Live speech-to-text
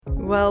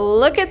Well,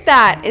 look at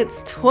that.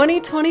 It's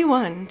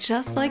 2021.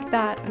 Just like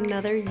that,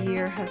 another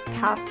year has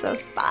passed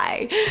us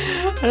by.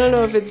 I don't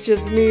know if it's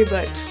just me,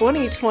 but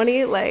 2020,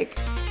 it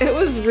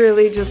was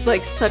really just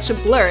such a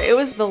blur. It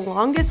was the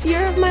longest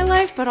year of my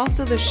life, but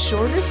also the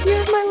shortest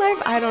year of my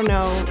life. I don't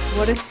know.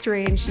 What a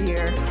strange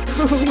year.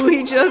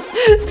 We just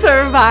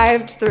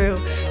survived through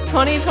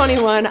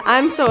 2021.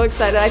 I'm so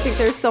excited. I think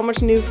there's so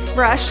much new,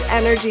 fresh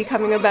energy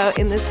coming about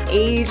in this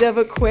age of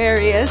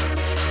Aquarius.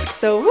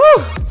 So,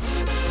 woo!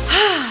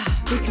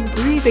 We can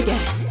breathe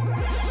again.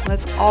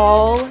 Let's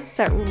all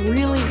set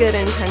really good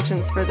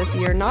intentions for this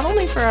year, not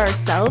only for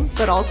ourselves,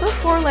 but also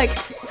for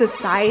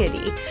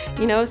society.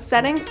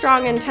 Setting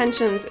strong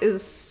intentions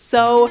is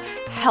so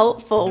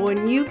helpful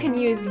when you can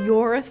use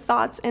your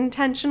thoughts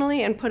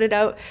intentionally and put it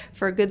out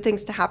for good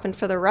things to happen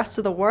for the rest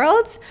of the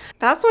world.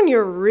 That's when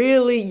you're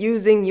really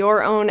using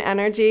your own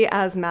energy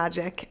as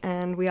magic,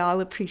 and we all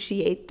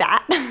appreciate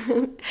that.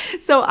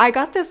 So I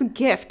got this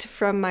gift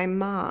from my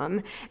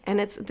mom,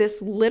 and it's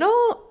this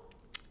little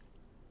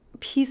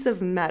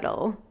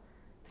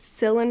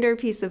cylinder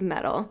piece of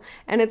metal,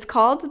 and it's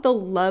called the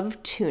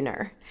Love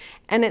Tuner,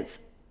 and it's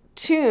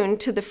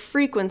tuned to the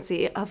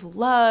frequency of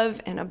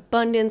love and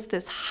abundance,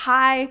 this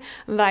high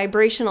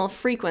vibrational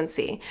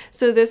frequency.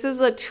 So this is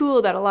a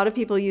tool that a lot of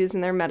people use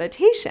in their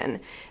meditation.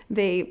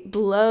 They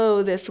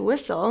blow this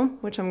whistle,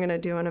 which I'm going to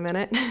do in a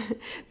minute.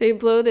 They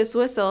blow this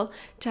whistle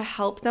to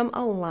help them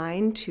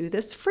align to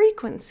this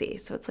frequency.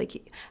 So it's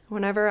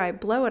whenever I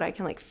blow it, I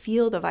can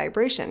feel the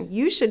vibration.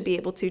 You should be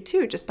able to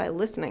too, just by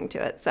listening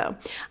to it. So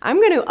I'm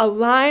going to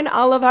align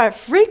all of our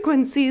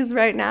frequencies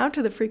right now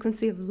to the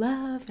frequency of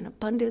love and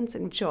abundance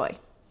and joy.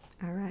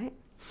 All right.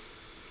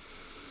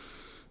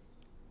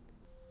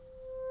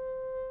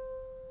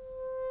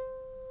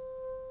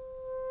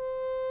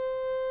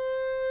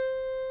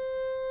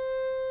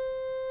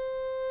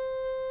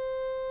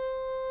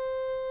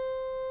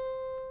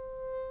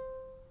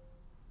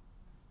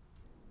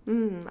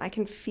 I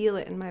can feel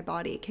it in my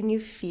body. Can you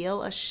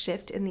feel a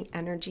shift in the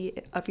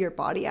energy of your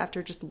body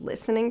after just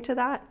listening to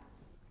that?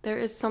 There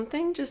is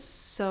something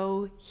just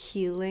so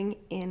healing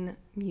in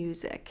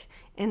music,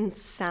 in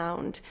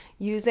sound,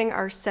 using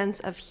our sense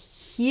of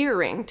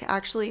hearing to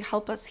actually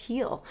help us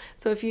heal.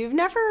 So if you've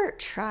never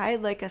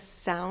tried a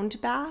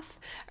sound bath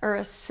or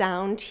a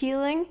sound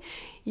healing,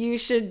 you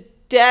should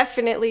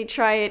definitely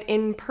try it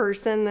in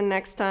person the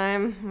next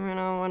time,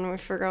 when we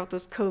figure out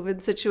this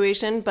COVID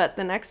situation. But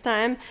the next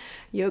time,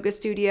 yoga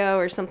studio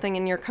or something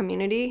in your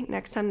community,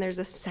 next time there's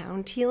a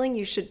sound healing,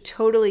 you should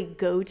totally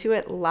go to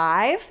it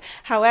live.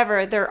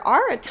 However, there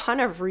are a ton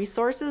of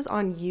resources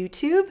on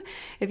YouTube.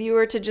 If you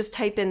were to just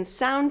type in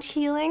sound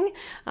healing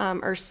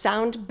or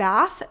sound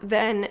bath,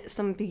 then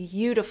some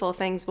beautiful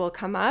things will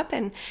come up.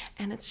 And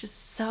it's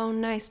just so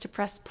nice to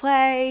press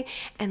play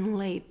and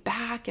lay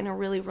back in a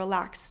really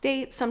relaxed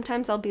state.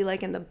 Sometimes I'll be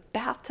in the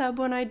bathtub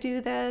when I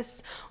do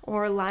this,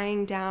 or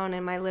lying down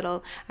in I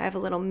have a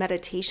little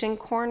meditation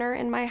corner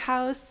in my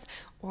house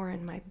or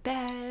in my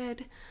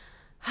bed.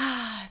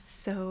 It's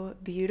so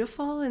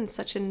beautiful and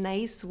such a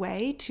nice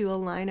way to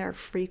align our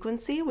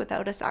frequency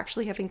without us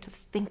actually having to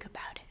think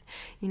about it.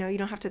 You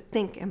don't have to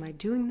think, am I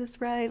doing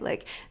this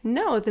right?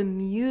 No, the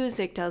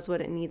music does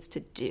what it needs to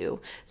do,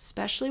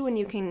 especially when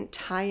you can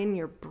tie in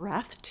your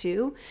breath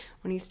too,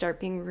 when you start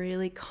being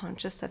really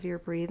conscious of your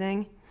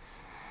breathing.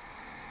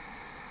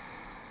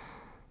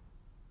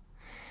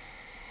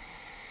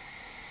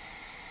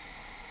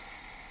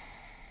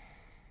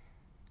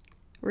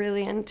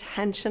 Really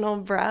intentional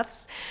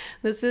breaths.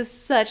 This is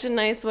such a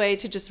nice way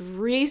to just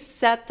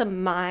reset the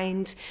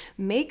mind,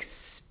 make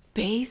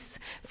space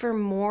for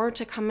more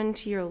to come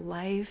into your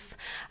life.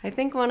 I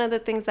think one of the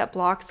things that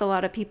blocks a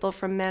lot of people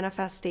from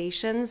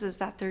manifestations is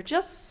that they're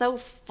just so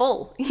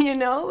full,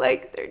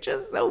 they're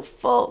just so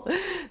full.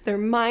 Their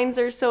minds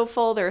are so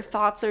full, their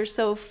thoughts are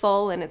so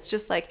full, and it's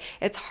just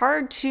it's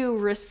hard to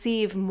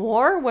receive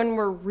more when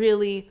we're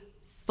really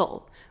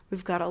full.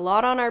 We've got a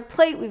lot on our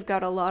plate. We've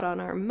got a lot on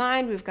our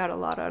mind. We've got a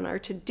lot on our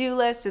to-do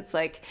list. It's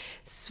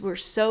we're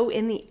so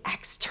in the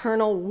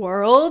external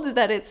world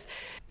that it's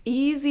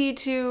easy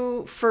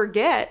to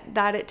forget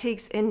that it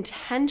takes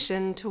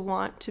intention to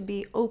want to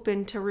be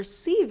open to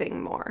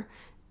receiving more,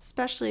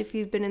 especially if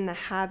you've been in the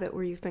habit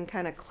where you've been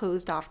kind of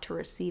closed off to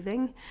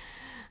receiving.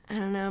 I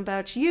don't know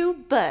about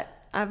you, but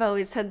I've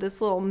always had this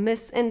little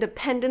Miss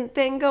Independent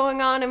thing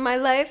going on in my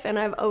life, and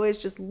I've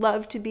always just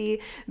loved to be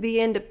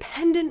the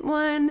independent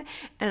one,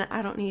 and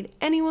I don't need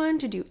anyone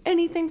to do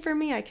anything for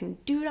me. I can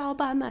do it all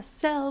by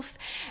myself.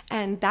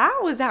 And that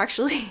was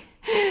actually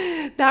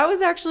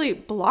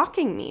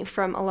blocking me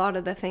from a lot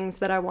of the things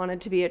that I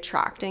wanted to be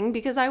attracting,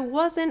 because I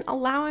wasn't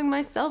allowing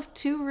myself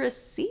to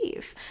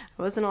receive.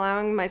 I wasn't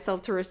allowing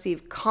myself to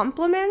receive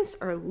compliments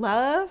or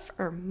love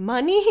or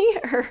money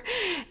or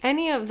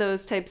any of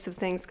those types of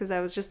things, because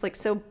I was just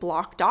so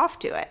blocked off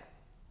to it.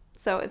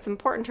 So it's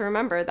important to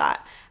remember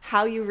that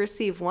how you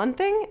receive one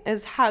thing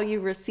is how you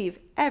receive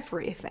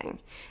everything.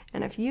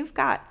 And if you've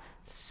got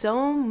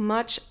so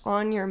much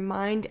on your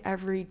mind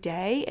every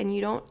day and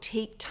you don't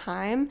take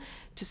time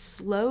to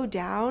slow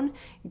down,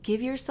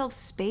 give yourself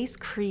space,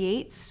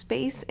 create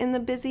space in the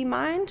busy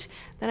mind,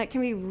 then it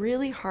can be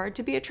really hard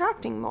to be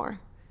attracting more.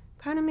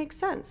 Kind of makes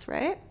sense,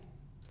 right?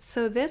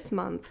 So this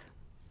month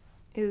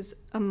is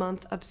a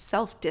month of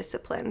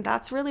self-discipline.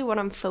 That's really what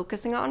I'm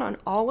focusing on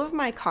all of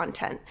my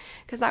content,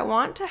 because I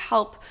want to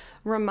help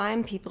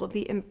remind people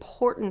the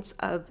importance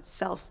of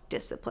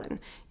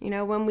self-discipline. You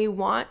know, when we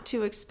want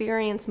to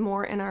experience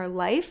more in our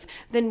life,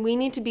 then we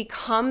need to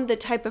become the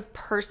type of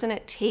person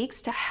it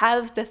takes to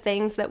have the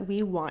things that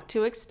we want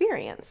to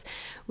experience.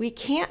 We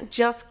can't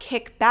just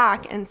kick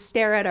back and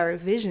stare at our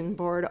vision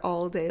board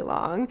all day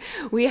long.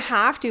 We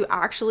have to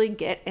actually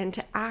get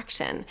into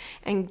action.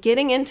 And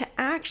getting into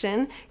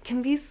action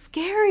can be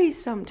scary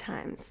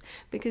sometimes,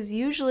 because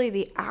usually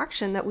the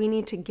action that we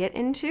need to get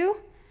into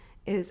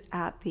is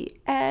at the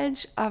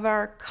edge of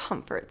our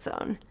comfort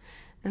zone.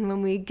 And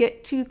when we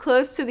get too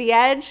close to the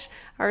edge,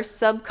 our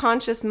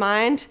subconscious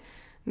mind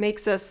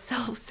makes us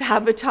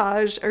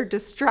self-sabotage or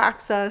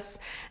distracts us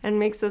and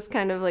makes us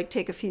kind of like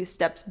take a few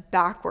steps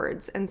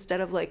backwards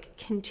instead of like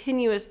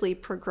continuously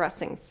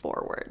progressing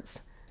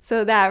forwards.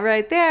 So that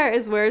right there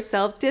is where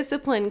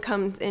self-discipline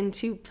comes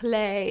into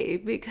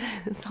play,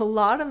 because a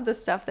lot of the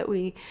stuff that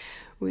we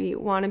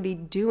want to be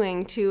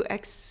doing to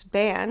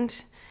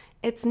expand,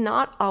 it's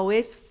not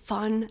always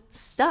fun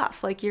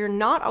stuff. Like, you're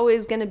not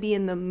always going to be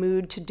in the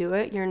mood to do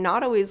it. You're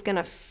not always going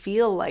to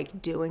feel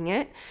like doing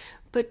it.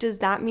 But does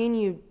that mean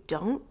you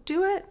don't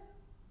do it?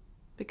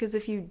 Because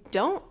if you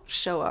don't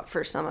show up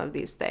for some of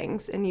these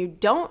things and you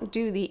don't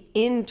do the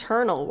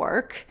internal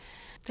work,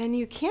 then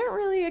you can't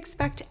really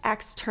expect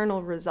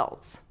external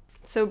results.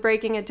 So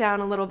breaking it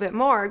down a little bit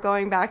more,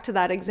 going back to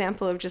that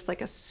example of just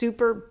like a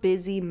super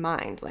busy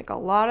mind, like a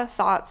lot of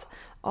thoughts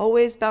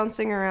always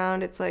bouncing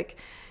around. It's like,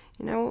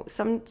 you know,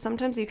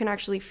 sometimes you can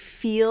actually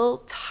feel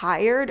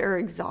tired or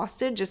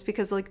exhausted just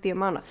because like the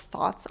amount of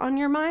thoughts on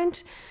your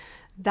mind.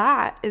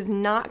 That is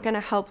not going to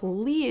help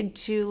lead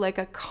to like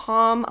a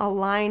calm,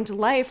 aligned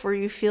life where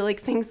you feel like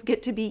things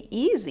get to be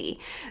easy.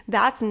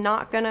 That's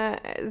not going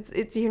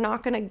to, you're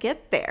not going to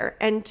get there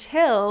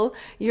until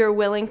you're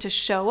willing to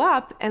show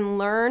up and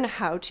learn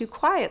how to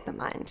quiet the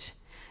mind.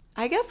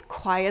 I guess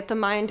quiet the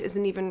mind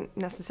isn't even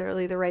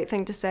necessarily the right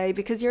thing to say,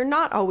 because you're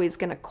not always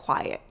going to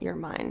quiet your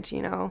mind,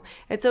 you know.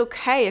 It's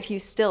okay if you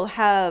still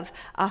have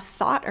a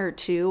thought or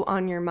two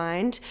on your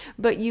mind,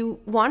 but you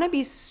want to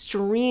be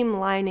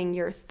streamlining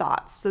your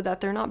thoughts so that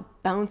they're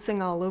not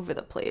bouncing all over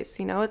the place,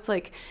 you know. It's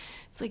like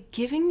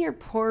giving your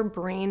poor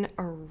brain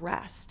a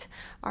rest.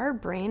 Our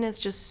brain is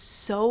just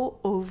so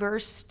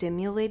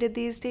overstimulated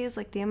these days.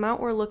 Like, the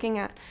amount we're looking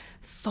at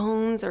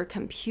phones or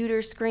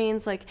computer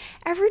screens, like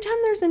every time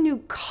there's a new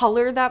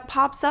color that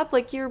pops up,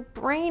 like your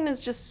brain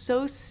is just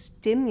so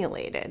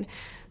stimulated.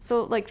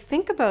 So like,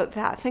 think about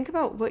that. Think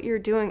about what you're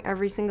doing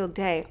every single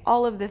day,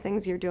 all of the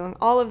things you're doing,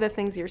 all of the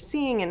things you're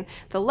seeing, and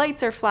the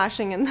lights are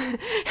flashing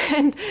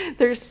and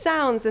there's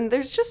sounds, and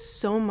there's just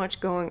so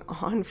much going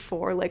on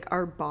for like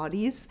our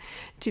bodies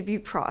to be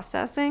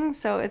processing.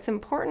 So it's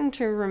important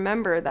to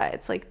remember that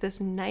it's like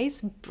this nice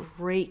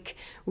break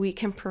we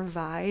can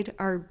provide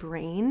our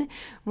brain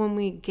when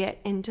we get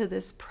into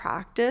this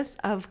practice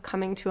of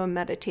coming to a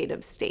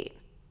meditative state.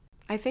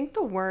 I think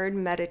the word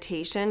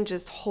meditation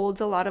just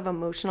holds a lot of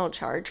emotional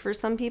charge for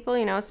some people,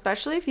 you know,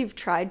 especially if you've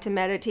tried to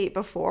meditate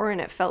before and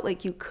it felt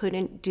like you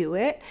couldn't do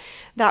it.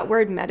 That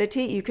word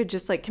meditate, you could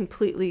just like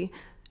completely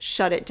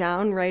shut it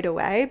down right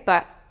away.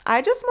 But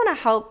I just want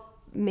to help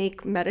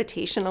make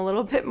meditation a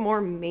little bit more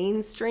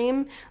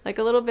mainstream, like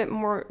a little bit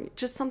more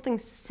just something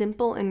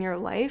simple in your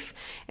life.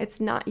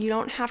 It's not, you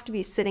don't have to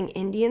be sitting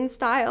Indian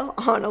style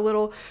on a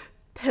little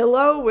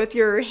pillow with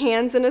your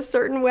hands in a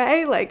certain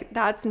way. Like,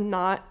 that's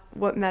not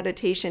what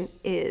meditation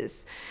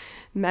is.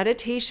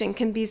 Meditation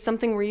can be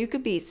something where you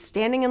could be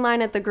standing in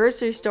line at the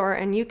grocery store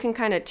and you can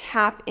kind of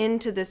tap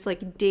into this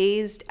like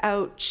dazed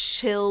out,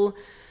 chill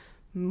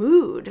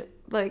mood.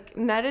 Like,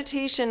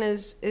 meditation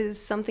is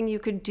something you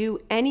could do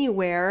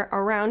anywhere,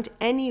 around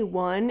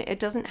anyone. It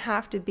doesn't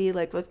have to be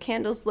like with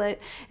candles lit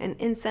and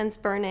incense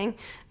burning.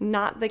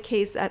 Not the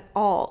case at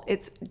all.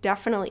 It's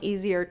definitely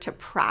easier to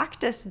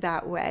practice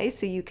that way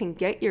so you can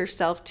get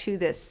yourself to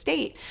this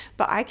state.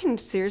 But I can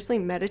seriously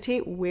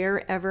meditate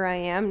wherever I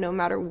am, no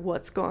matter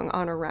what's going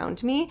on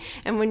around me.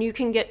 And when you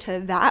can get to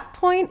that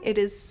point, it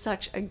is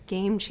such a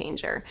game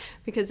changer.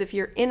 Because if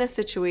you're in a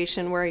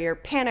situation where you're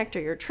panicked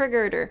or you're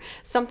triggered or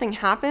something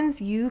happens,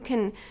 you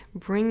can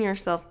bring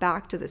yourself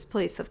back to this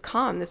place of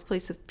calm, this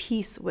place of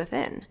peace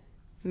within.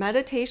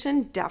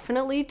 Meditation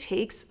definitely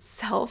takes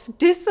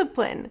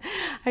self-discipline.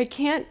 I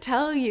can't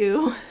tell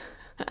you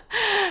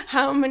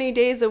how many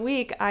days a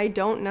week I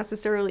don't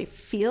necessarily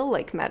feel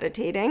like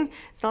meditating.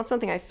 It's not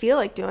something I feel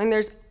like doing.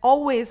 There's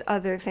always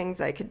other things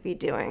I could be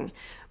doing.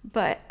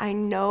 But I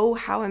know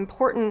how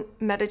important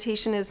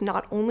meditation is,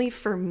 not only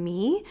for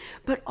me,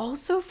 but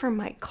also for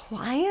my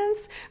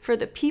clients, for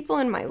the people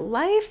in my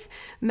life.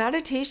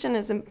 Meditation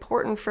is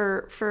important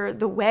for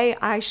the way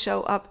I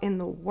show up in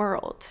the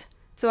world.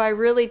 So I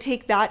really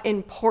take that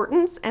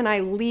importance and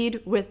I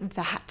lead with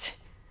that.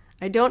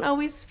 I don't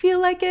always feel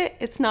like it.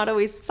 It's not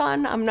always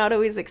fun. I'm not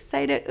always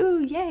excited.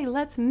 Ooh, yay,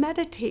 let's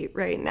meditate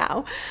right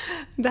now.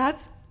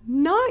 That's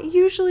not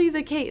usually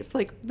the case.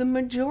 Like the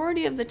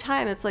majority of the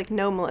time, it's like,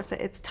 no, Melissa,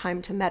 it's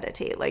time to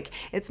meditate. Like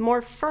it's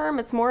more firm.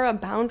 It's more a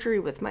boundary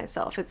with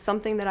myself. It's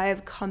something that I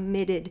have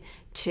committed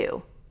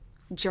to.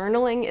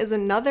 Journaling is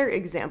another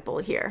example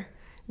here.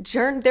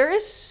 There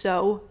is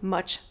so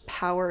much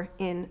power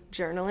in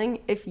journaling.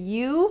 If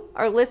you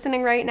are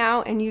listening right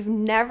now and you've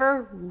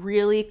never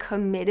really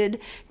committed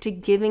to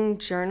giving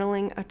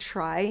journaling a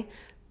try,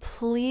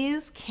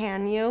 please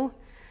commit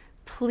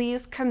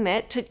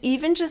to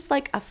even just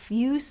like a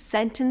few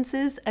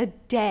sentences a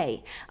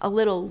day, a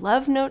little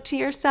love note to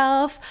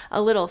yourself,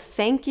 a little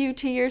thank you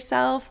to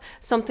yourself,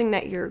 something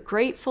that you're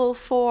grateful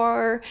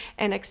for,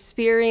 an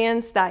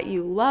experience that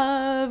you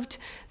loved,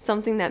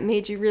 something that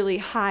made you really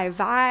high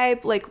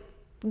vibe. Like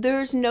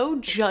there's no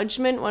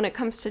judgment when it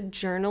comes to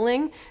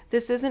journaling.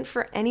 This isn't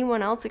for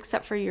anyone else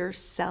except for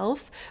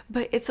yourself,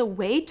 but it's a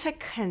way to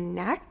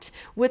connect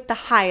with the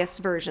highest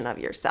version of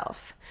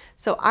yourself.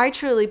 So I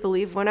truly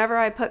believe whenever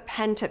I put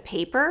pen to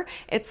paper,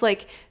 it's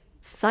like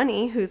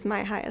Sunny, who's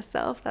my highest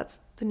self. That's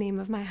the name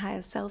of my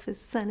highest self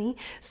is Sunny.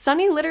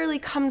 Sunny literally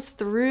comes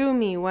through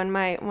me when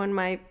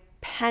my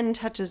pen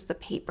touches the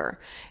paper.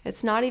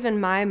 It's not even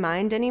my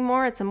mind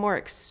anymore. It's a more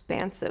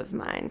expansive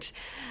mind.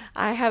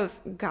 I have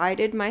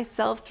guided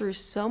myself through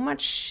so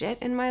much shit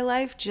in my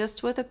life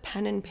just with a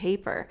pen and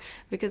paper,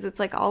 because it's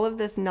like all of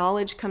this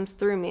knowledge comes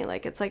through me.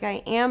 Like it's like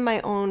I am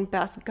my own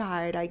best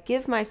guide. I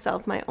give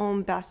myself my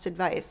own best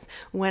advice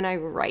when I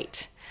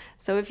write.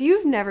 So if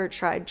you've never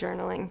tried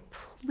journaling,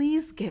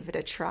 please give it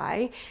a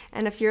try.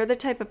 And if you're the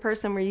type of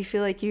person where you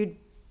feel like you'd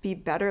be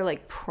better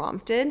like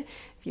prompted,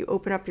 if you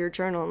open up your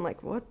journal and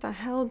like, what the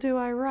hell do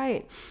I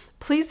write?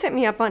 Please hit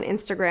me up on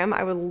Instagram.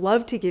 I would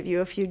love to give you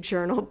a few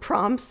journal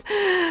prompts.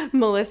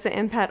 Melissa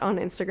Impet on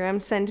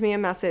Instagram. Send me a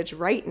message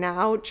right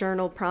now,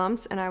 journal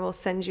prompts, and I will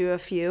send you a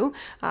few.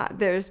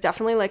 There's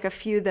definitely like a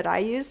few that I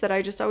use that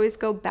I just always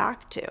go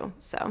back to.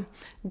 So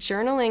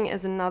journaling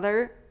is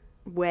another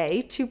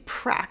way to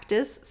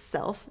practice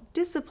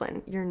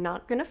self-discipline. You're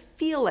not going to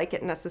feel like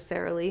it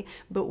necessarily,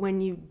 but when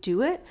you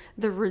do it,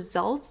 the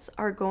results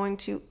are going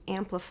to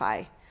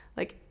amplify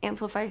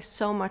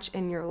so much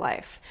in your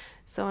life.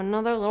 So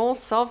another little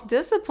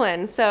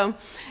self-discipline. So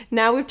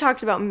now we've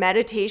talked about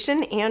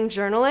meditation and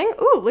journaling.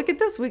 Ooh, look at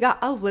this. We got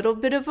a little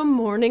bit of a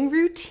morning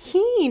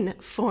routine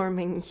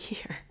forming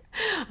here.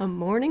 A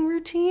morning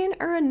routine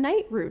or a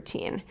night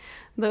routine.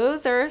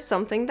 Those are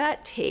something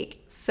that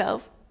take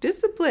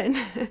self-discipline.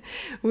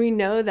 We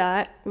know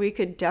that we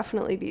could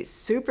definitely be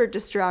super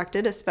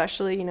distracted,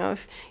 especially,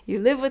 if you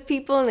live with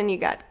people and then you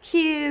got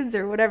kids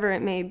or whatever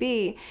it may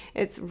be.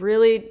 It's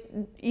really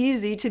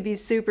easy to be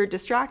super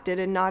distracted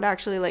and not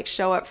actually like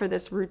show up for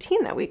this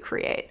routine that we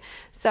create.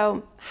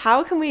 So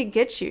how can we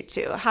get you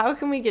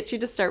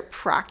to start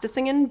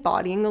practicing and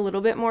embodying a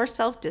little bit more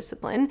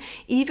self-discipline,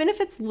 even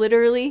if it's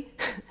literally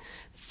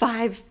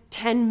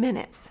 5-10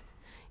 minutes?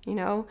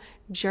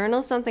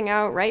 Journal something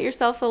out, write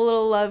yourself a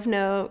little love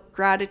note,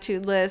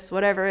 gratitude list,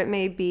 whatever it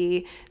may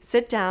be.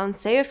 Sit down,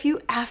 say a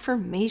few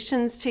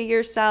affirmations to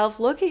yourself,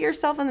 look at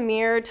yourself in the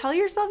mirror, tell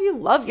yourself you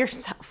love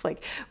yourself.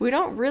 Like, we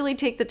don't really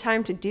take the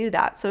time to do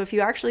that. So if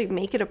you actually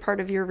make it a part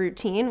of your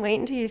routine,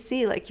 wait until you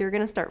see like you're going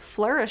to start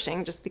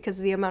flourishing just because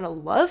of the amount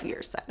of love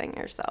you're setting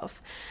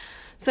yourself.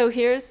 So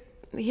here's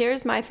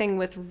my thing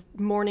with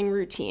morning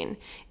routine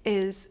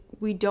is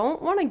we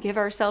don't want to give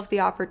ourselves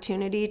the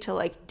opportunity to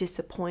like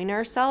disappoint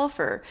ourselves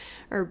or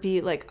be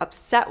like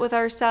upset with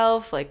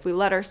ourselves, like we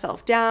let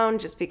ourselves down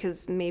just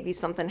because maybe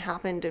something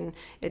happened and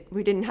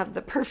we didn't have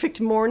the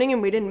perfect morning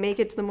and we didn't make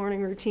it to the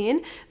morning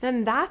routine.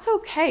 Then that's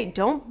okay.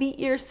 Don't beat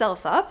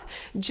yourself up.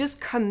 Just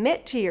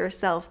commit to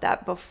yourself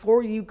that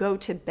before you go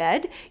to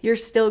bed, you're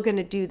still going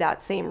to do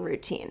that same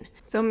routine.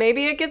 So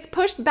maybe it gets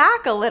pushed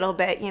back a little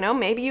bit,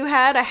 maybe you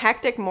had a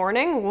hectic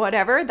morning,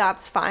 whatever,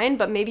 that's fine,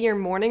 but maybe your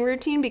morning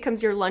routine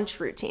becomes your lunch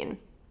routine,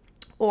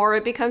 or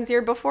it becomes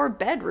your before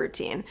bed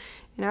routine.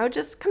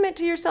 Just commit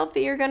to yourself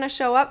that you're going to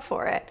show up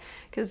for it,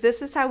 because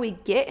this is how we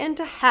get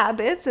into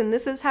habits and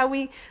this is how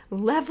we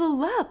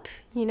level up.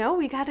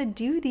 We got to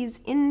do these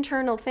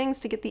internal things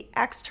to get the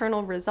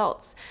external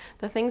results.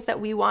 The things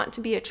that we want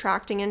to be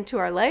attracting into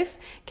our life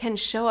can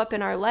show up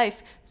in our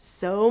life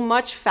so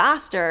much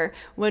faster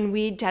when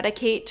we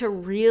dedicate to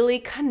really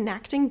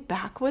connecting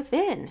back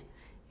within.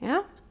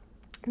 Yeah.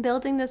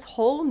 Building this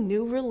whole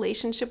new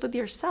relationship with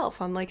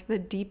yourself on like the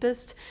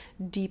deepest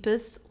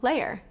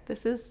layer.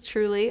 This is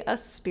truly a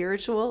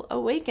spiritual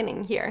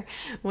awakening here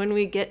when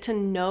we get to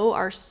know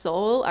our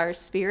soul, our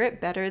spirit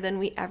better than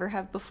we ever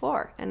have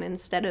before. And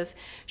instead of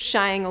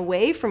shying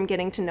away from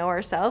getting to know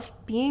ourselves,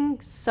 being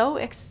so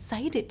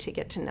excited to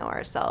get to know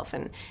ourselves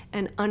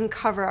and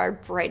uncover our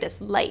brightest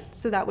light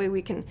so that way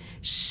we can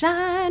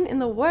shine in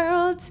the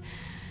world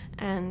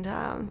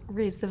and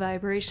raise the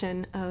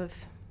vibration of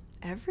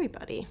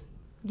everybody.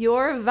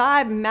 Your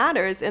vibe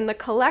matters in the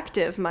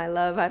collective, my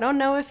love. I don't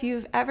know if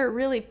you've ever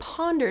really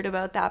pondered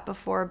about that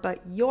before,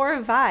 but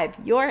your vibe,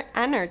 your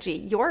energy,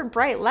 your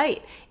bright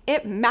light,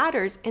 it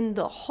matters in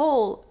the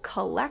whole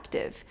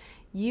collective.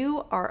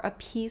 You are a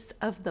piece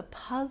of the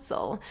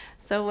puzzle.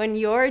 So when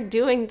you're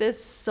doing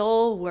this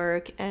soul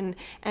work and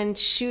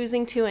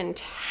choosing to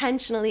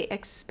intentionally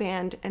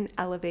expand and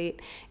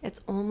elevate, it's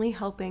only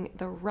helping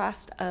the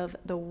rest of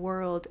the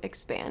world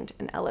expand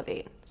and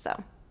elevate.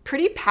 So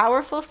pretty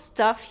powerful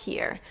stuff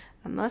here,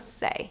 I must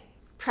say.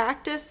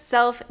 Practice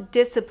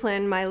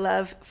self-discipline, my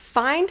love.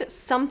 Find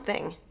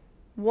something,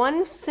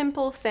 one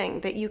simple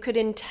thing that you could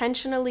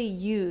intentionally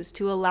use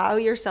to allow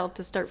yourself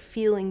to start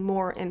feeling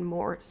more and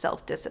more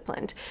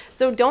self-disciplined.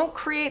 So don't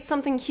create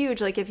something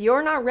huge. Like if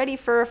you're not ready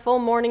for a full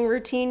morning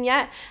routine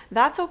yet,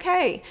 that's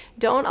okay.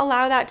 Don't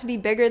allow that to be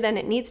bigger than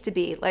it needs to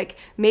be. Like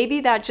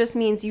maybe that just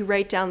means you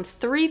write down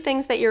 3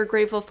 things that you're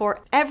grateful for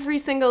every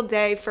single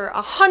day for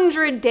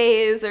 100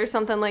 days or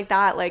something like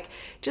that. Like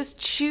just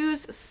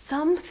choose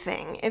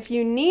something. If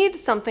you need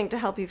something to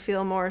help you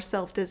feel more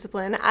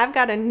self-disciplined, I've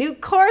got a new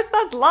course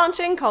that's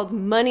launching called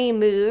Money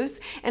Moves,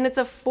 and it's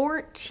a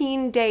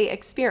 14-day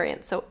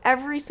experience. So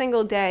every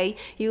single day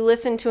you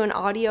listen to an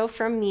audio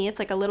from me. It's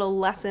like a little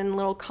lesson,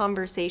 little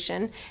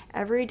conversation.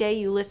 Every day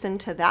you listen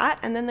to that,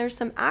 and then there's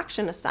some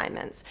action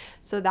assignments.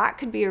 So that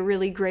could be a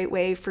really great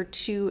way for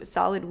 2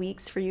 solid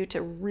weeks for you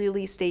to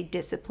really stay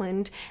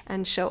disciplined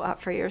and show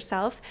up for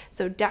yourself.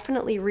 So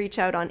definitely reach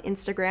out on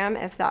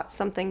Instagram if that's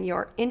something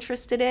you're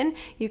interested in.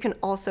 You can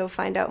also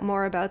find out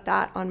more about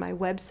that on my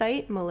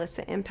website,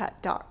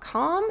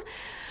 melissaimpet.com.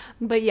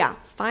 But yeah,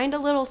 find a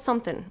little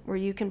something where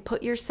you can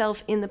put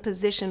yourself in the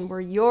position where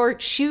you're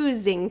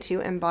choosing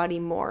to embody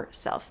more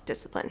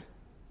self-discipline.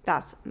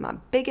 That's my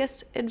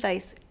biggest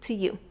advice to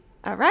you.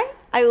 All right?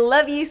 I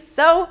love you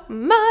so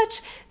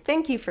much.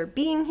 Thank you for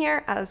being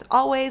here. As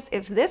always,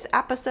 if this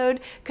episode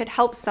could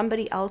help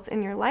somebody else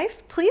in your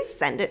life, please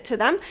send it to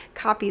them.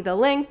 Copy the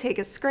link, take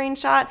a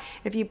screenshot.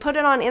 If you put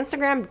it on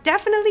Instagram,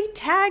 definitely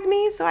tag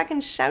me so I can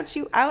shout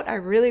you out. I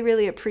really,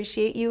 really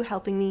appreciate you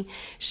helping me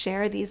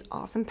share these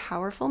awesome,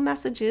 powerful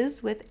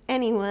messages with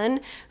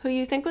anyone who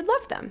you think would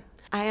love them.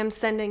 I am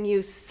sending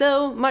you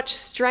so much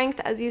strength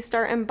as you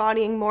start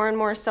embodying more and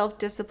more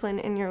self-discipline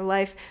in your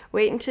life.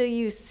 Wait until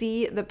you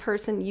see the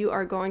person you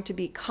are going to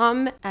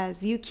become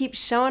as you keep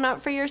showing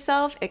up for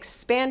yourself,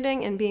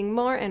 expanding and being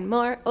more and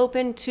more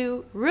open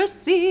to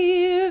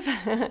receive.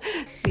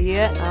 See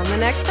you on the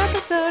next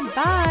episode.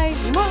 Bye.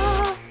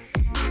 Mwah.